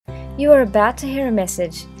You are about to hear a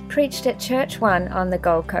message preached at Church One on the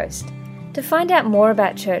Gold Coast. To find out more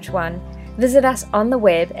about Church One, visit us on the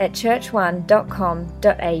web at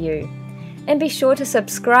churchone.com.au. And be sure to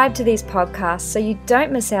subscribe to these podcasts so you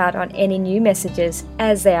don't miss out on any new messages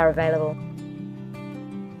as they are available.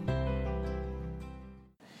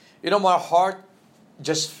 You know, my heart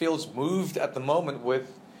just feels moved at the moment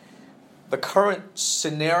with the current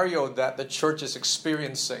scenario that the church is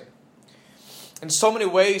experiencing. In so many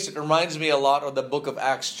ways, it reminds me a lot of the book of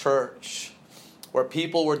Acts church, where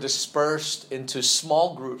people were dispersed into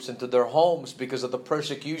small groups, into their homes because of the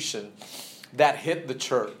persecution that hit the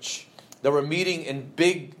church. They were meeting in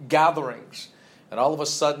big gatherings, and all of a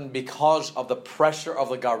sudden, because of the pressure of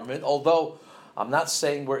the government, although I'm not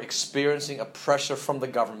saying we're experiencing a pressure from the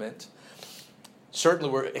government, certainly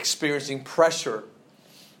we're experiencing pressure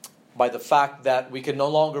by the fact that we can no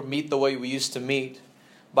longer meet the way we used to meet.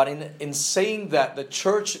 But in saying that, the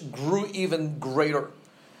church grew even greater.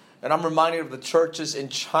 And I'm reminded of the churches in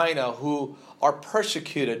China who are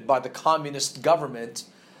persecuted by the communist government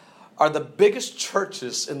are the biggest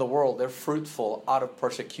churches in the world. They're fruitful out of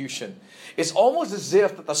persecution. It's almost as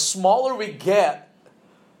if that the smaller we get,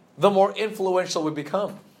 the more influential we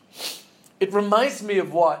become. It reminds me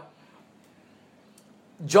of what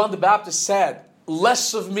John the Baptist said,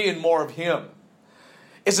 less of me and more of him.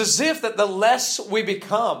 It's as if that the less we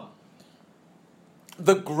become,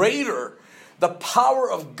 the greater the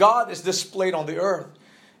power of God is displayed on the earth.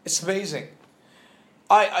 It's amazing.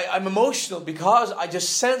 I'm emotional because I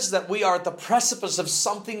just sense that we are at the precipice of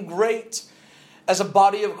something great as a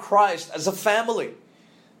body of Christ, as a family.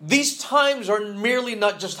 These times are merely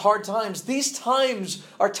not just hard times. These times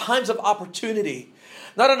are times of opportunity.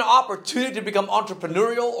 Not an opportunity to become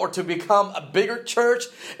entrepreneurial or to become a bigger church.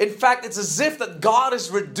 In fact, it's as if that God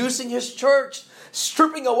is reducing His church,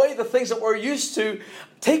 stripping away the things that we're used to,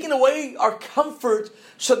 taking away our comfort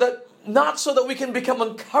not so that we can become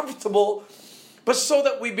uncomfortable, but so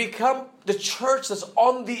that we become the church that's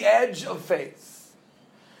on the edge of faith.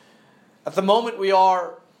 At the moment, we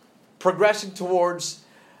are progressing towards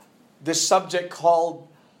this subject called,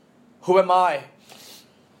 Who Am I?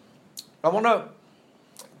 I want to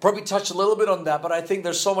probably touch a little bit on that, but I think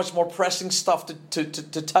there's so much more pressing stuff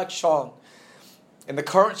to touch on. In the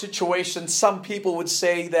current situation, some people would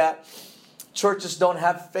say that churches don't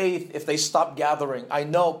have faith if they stop gathering. I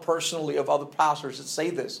know personally of other pastors that say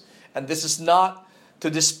this, and this is not to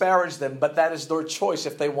disparage them, but that is their choice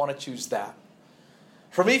if they want to choose that.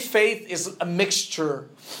 For me, faith is a mixture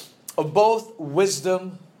of both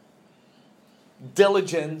wisdom,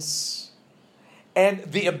 diligence,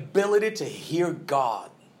 and the ability to hear God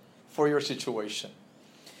for your situation.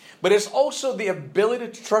 But it's also the ability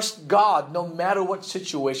to trust God no matter what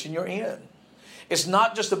situation you're in. It's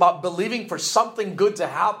not just about believing for something good to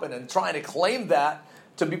happen and trying to claim that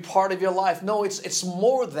to be part of your life. No, it's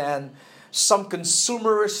more than some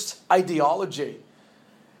consumerist ideology.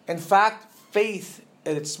 In fact, faith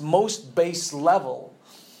at its most base level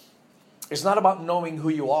is not about knowing who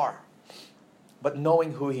you are, but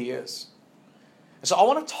knowing who He is. And so I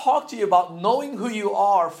want to talk to you about knowing who you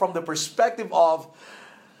are from the perspective of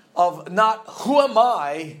not who am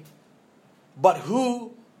I, but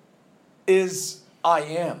who is I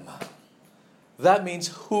am. That means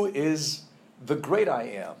who is the great I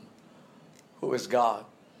am, who is God.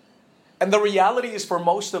 And the reality is for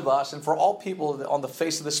most of us and for all people on the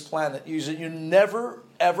face of this planet, you never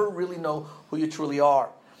ever really know who you truly are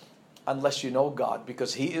unless you know God,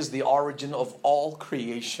 because He is the origin of all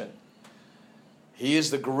creation. He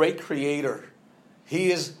is the great creator.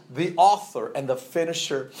 He is the author and the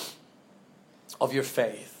finisher of your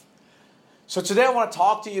faith. So today I want to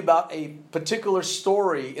talk to you about a particular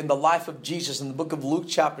story in the life of Jesus in the book of Luke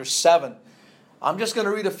chapter 7. I'm just going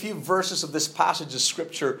to read a few verses of this passage of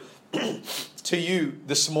Scripture to you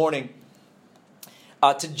this morning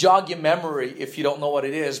to jog your memory if you don't know what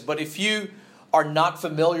it is. But if you are not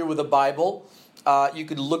familiar with the Bible, you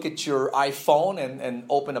could look at your iPhone and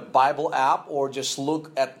open a Bible app, or just look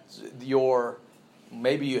at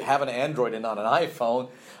maybe you have an Android and not an iPhone,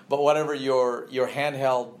 but whatever your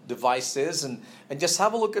handheld device is, and just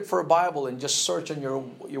have a look for a Bible and just search on your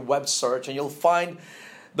web search, and you'll find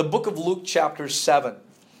the book of Luke chapter 7.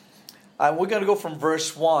 We're going to go from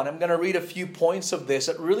verse 1. I'm going to read a few points of this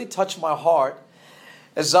that really touched my heart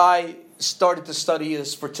as I started to study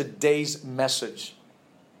this for today's message.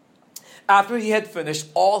 After he had finished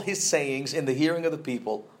all his sayings in the hearing of the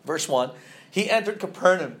people, verse 1, he entered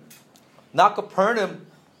Capernaum. Now Capernaum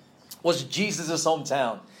was Jesus'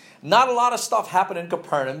 hometown. Not a lot of stuff happened in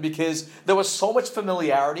Capernaum because there was so much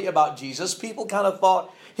familiarity about Jesus. People kind of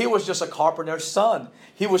thought he was just a carpenter's son.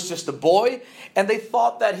 He was just a boy, and they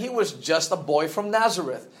thought that he was just a boy from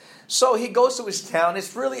Nazareth. So he goes to his town.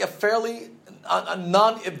 It's really a fairly a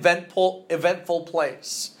non-eventful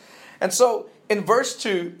place. And so in verse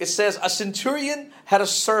 2, it says, a centurion had a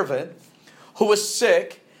servant who was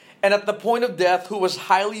sick and at the point of death, who was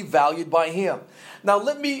highly valued by him. Now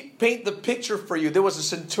let me paint the picture for you. There was a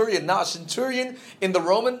centurion. Now a centurion in the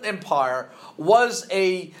Roman Empire was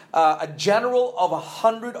a general of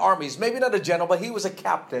 100 armies. Maybe not a general, but he was a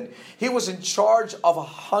captain. He was in charge of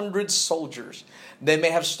 100 soldiers. They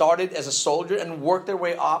may have started as a soldier and worked their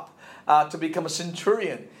way up to become a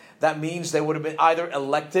centurion. That means they would have been either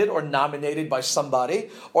elected or nominated by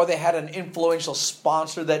somebody, or they had an influential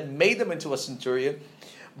sponsor that made them into a centurion.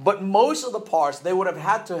 But most of the parts, they would have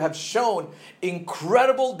had to have shown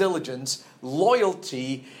incredible diligence,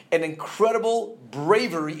 loyalty, and incredible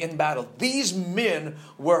bravery in battle. These men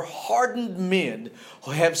were hardened men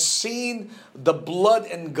who have seen the blood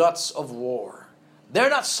and guts of war. They're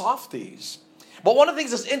not softies. But one of the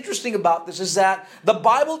things that's interesting about this is that the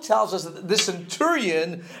Bible tells us that the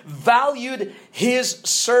centurion valued his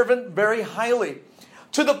servant very highly,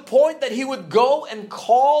 to the point that he would go and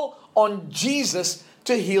call on Jesus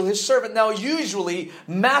to heal his servant. Now, usually,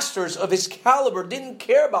 masters of his caliber didn't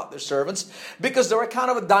care about their servants because they were kind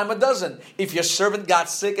of a dime a dozen. If your servant got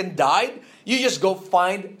sick and died, you just go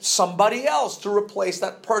find somebody else to replace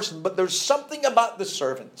that person. But there's something about the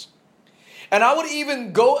servant. And I would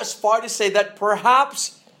even go as far to say that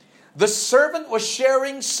perhaps the servant was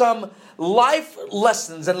sharing some life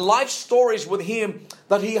lessons and life stories with him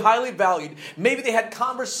that he highly valued. Maybe they had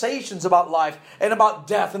conversations about life and about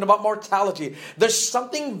death and about mortality. There's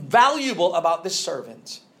something valuable about this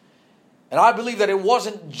servant. And I believe that it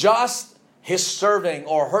wasn't just his serving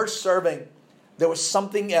or her serving. There was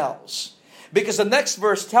something else. Because the next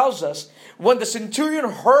verse tells us, when the centurion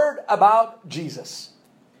heard about Jesus.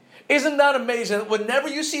 Isn't that amazing? Whenever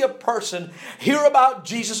you see a person hear about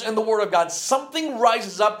Jesus and the Word of God, something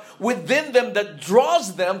rises up within them that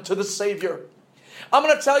draws them to the Savior. I'm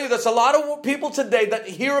going to tell you, there's a lot of people today that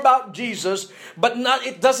hear about Jesus, but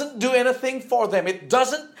it doesn't do anything for them. It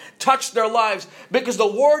doesn't touch their lives, because the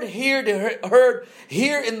word heard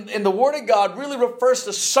here in the Word of God really refers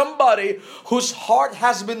to somebody whose heart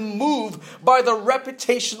has been moved by the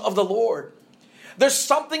reputation of the Lord. There's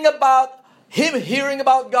something about him hearing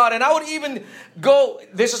about God. And I would even go,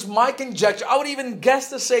 this is my conjecture, I would even guess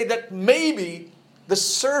to say that maybe the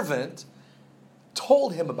servant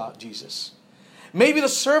told him about Jesus. Maybe the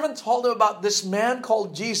servant told him about this man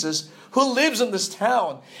called Jesus who lives in this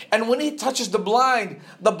town. And when he touches the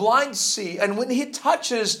blind see. And when he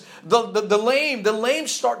touches the lame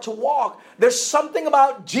start to walk. There's something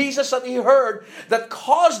about Jesus that he heard that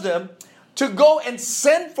caused him to go and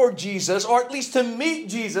send for Jesus, or at least to meet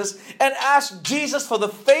Jesus, and ask Jesus for the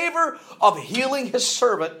favor of healing his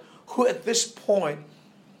servant, who at this point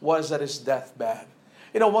was at his deathbed.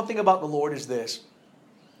 You know, one thing about the Lord is this.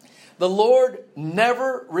 The Lord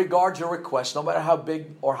never regards your request, no matter how big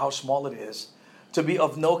or how small it is, to be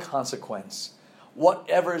of no consequence.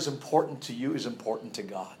 Whatever is important to you is important to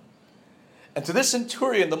God. And to this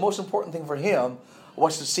centurion, the most important thing for him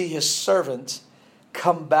was to see his servant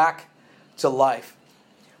come back to life.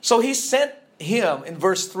 So he sent him, in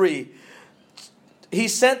verse 3, he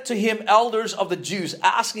sent to him elders of the Jews,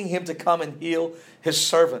 asking him to come and heal his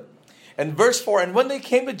servant. And verse 4, and when they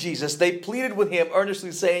came to Jesus, they pleaded with him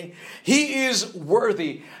earnestly, saying, he is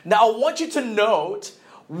worthy. Now I want you to note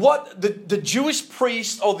what the Jewish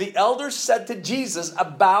priests or the elders said to Jesus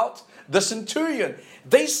about the centurion.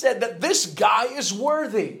 They said that this guy is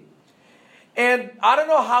worthy. And I don't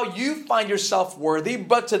know how you find yourself worthy,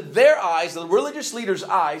 but to their eyes, the religious leaders'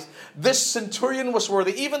 eyes, this centurion was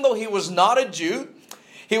worthy. Even though he was not a Jew,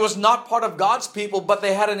 he was not part of God's people, but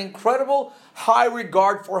they had an incredible high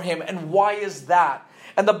regard for him. And why is that?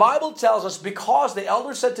 And the Bible tells us, because the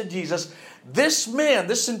elders said to Jesus, this man,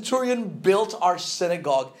 this centurion built our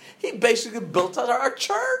synagogue. He basically built our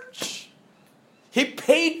church. He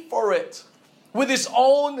paid for it with his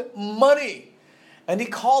own money. And he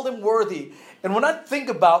called him worthy. And when I think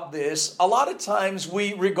about this, a lot of times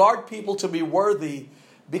we regard people to be worthy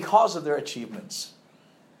because of their achievements.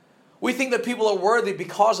 We think that people are worthy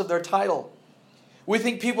because of their title. We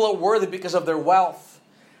think people are worthy because of their wealth.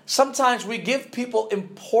 Sometimes we give people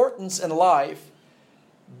importance in life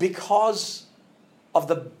because of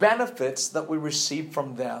the benefits that we receive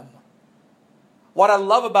from them. What I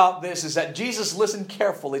love about this is that Jesus listened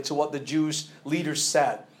carefully to what the Jewish leaders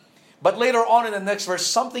said. But later on in the next verse,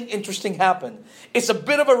 something interesting happened. It's a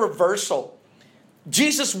bit of a reversal.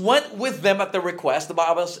 Jesus went with them at the request, the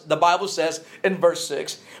Bible says in verse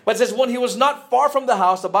 6. But it says, when he was not far from the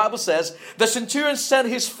house, the Bible says, the centurion sent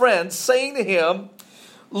his friends, saying to him,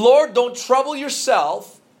 Lord, don't trouble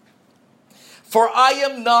yourself, for I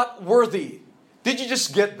am not worthy. Did you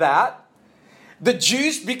just get that? The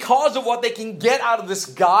Jews, because of what they can get out of this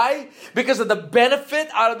guy, because of the benefit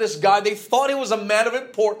out of this guy, they thought he was a man of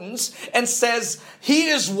importance and says, he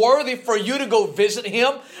is worthy for you to go visit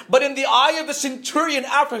him. But in the eye of the centurion,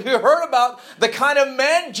 after he heard about the kind of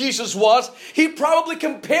man Jesus was, he probably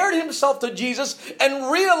compared himself to Jesus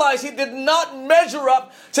and realized he did not measure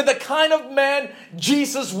up to the kind of man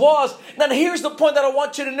Jesus was. Now here's the point that I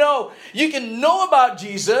want you to know. You can know about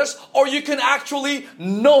Jesus, or you can actually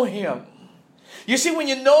know him. You see, when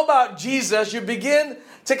you know about Jesus, you begin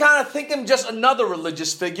to kind of think him just another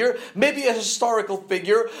religious figure, maybe a historical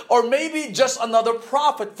figure, or maybe just another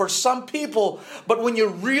prophet for some people. But when you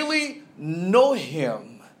really know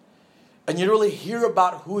him, and you really hear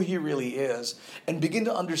about who he really is, and begin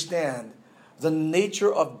to understand the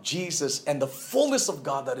nature of Jesus and the fullness of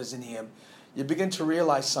God that is in him, you begin to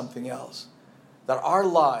realize something else. That our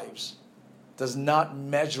lives does not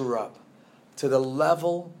measure up to the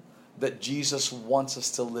level that Jesus wants us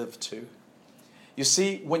to live to. You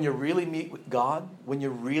see, when you really meet with God, when you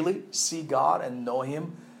really see God and know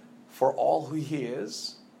him for all who he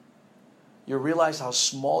is, you realize how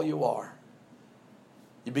small you are.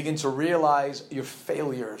 You begin to realize your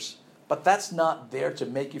failures. But that's not there to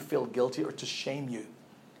make you feel guilty or to shame you.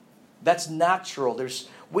 That's natural.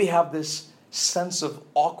 We have this sense of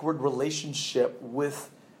awkward relationship with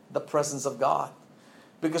the presence of God.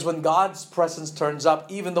 Because when God's presence turns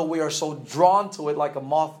up, even though we are so drawn to it like a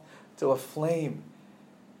moth to a flame,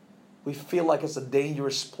 we feel like it's a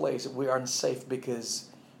dangerous place. We are unsafe because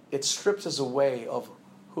it strips us away of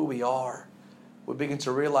who we are. We begin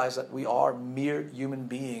to realize that we are mere human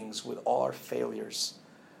beings with all our failures.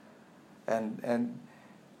 And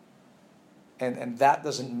that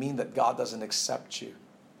doesn't mean that God doesn't accept you.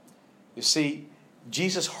 You see,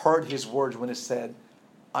 Jesus heard his words when he said,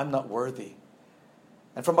 I'm not worthy.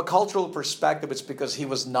 And from a cultural perspective, it's because he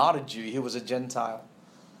was not a Jew, he was a Gentile.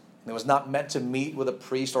 And he was not meant to meet with a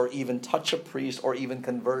priest or even touch a priest or even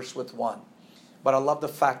converse with one. But I love the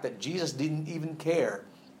fact that Jesus didn't even care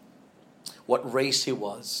what race he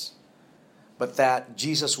was, but that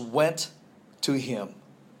Jesus went to him.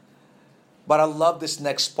 But I love this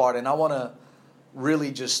next part, and I want to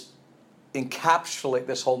really just encapsulate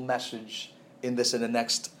this whole message in the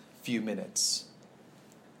next few minutes.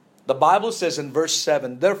 The Bible says in verse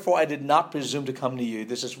 7, therefore I did not presume to come to you.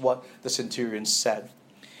 This is what the centurion said.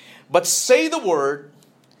 But say the word,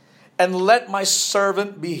 and let my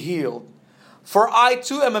servant be healed. For I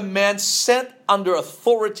too am a man sent under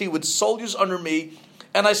authority with soldiers under me.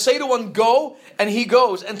 And I say to one, go, and he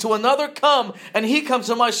goes. And to another, come, and he comes.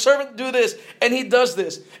 And my servant do this, and he does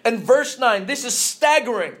this. And verse 9, this is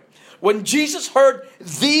staggering. When Jesus heard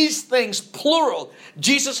these things, plural,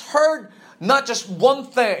 Jesus heard not just one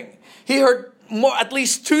thing. He heard at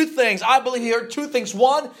least two things. I believe he heard two things.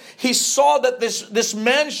 One, he saw that this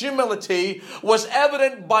man's humility was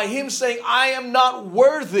evident by him saying, I am not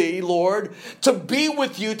worthy, Lord, to be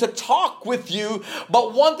with you, to talk with you.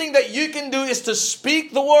 But one thing that you can do is to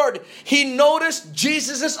speak the word. He noticed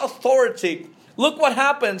Jesus' authority. Look what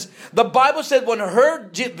happens. The Bible said when he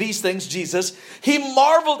heard these things, Jesus, he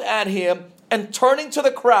marveled at him, and turning to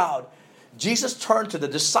the crowd, Jesus turned to the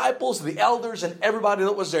disciples, the elders, and everybody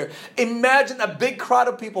that was there. Imagine a big crowd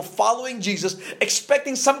of people following Jesus,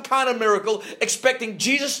 expecting some kind of miracle, expecting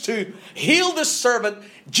Jesus to heal this servant.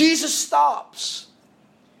 Jesus stops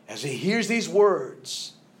as he hears these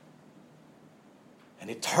words. And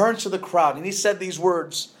he turns to the crowd and he said these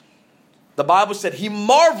words. The Bible said he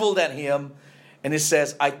marveled at him, and it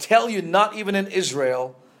says, I tell you, not even in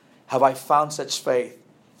Israel have I found such faith.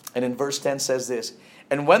 And in verse 10 says this,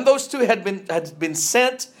 and when those two had been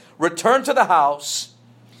sent, returned to the house,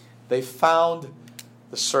 they found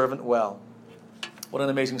the servant well. What an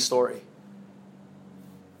amazing story.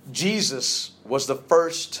 Jesus was the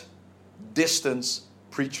first distance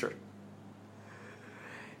preacher.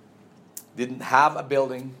 Didn't have a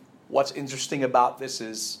building. What's interesting about this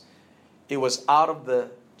is it was out of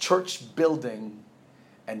the church building,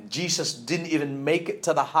 and Jesus didn't even make it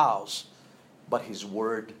to the house, but his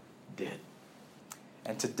word did.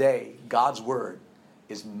 And today, God's word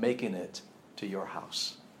is making it to your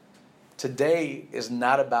house. Today is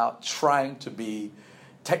not about trying to be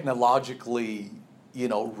technologically,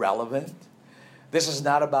 relevant. This is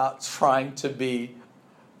not about trying to be,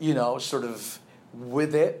 sort of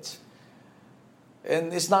with it.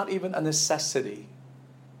 And it's not even a necessity.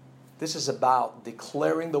 This is about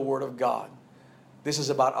declaring the Word of God. This is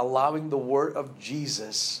about allowing the Word of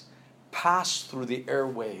Jesus pass through the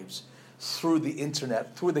airwaves, through the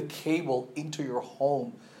internet, through the cable into your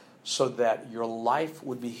home, so that your life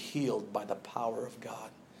would be healed by the power of God.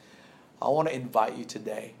 I want to invite you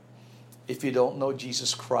today, if you don't know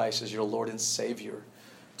Jesus Christ as your Lord and Savior,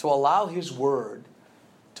 to allow His Word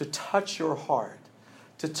to touch your heart,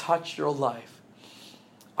 to touch your life.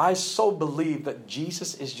 I so believe that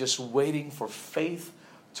Jesus is just waiting for faith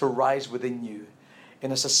to rise within you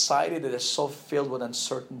in a society that is so filled with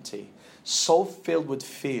uncertainty, so filled with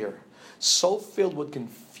fear, so filled with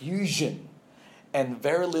confusion, and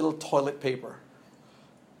very little toilet paper.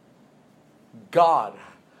 God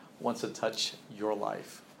wants to touch your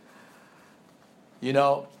life. You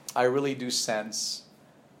know, I really do sense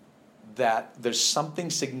that there's something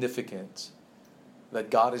significant that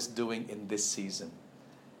God is doing in this season.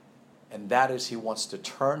 And that is He wants to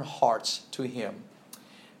turn hearts to Him,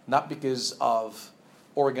 not because of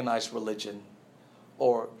organized religion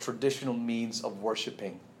or traditional means of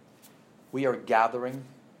worshiping. We are gathering,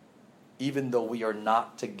 even though we are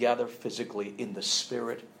not together physically, in the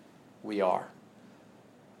Spirit we are.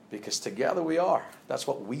 Because together we are. That's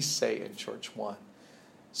what we say in Church One.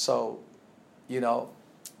 So, you know,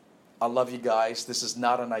 I love you guys. This is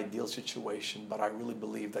not an ideal situation, but I really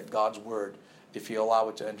believe that God's Word, if you allow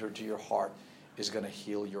it to enter into your heart, is going to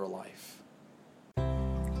heal your life.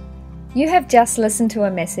 You have just listened to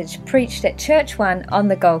a message preached at Church One on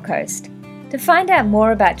the Gold Coast. To find out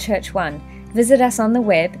more about Church One, visit us on the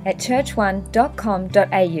web at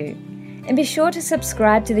churchone.com.au. And be sure to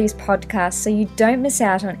subscribe to these podcasts so you don't miss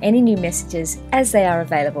out on any new messages as they are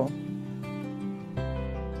available.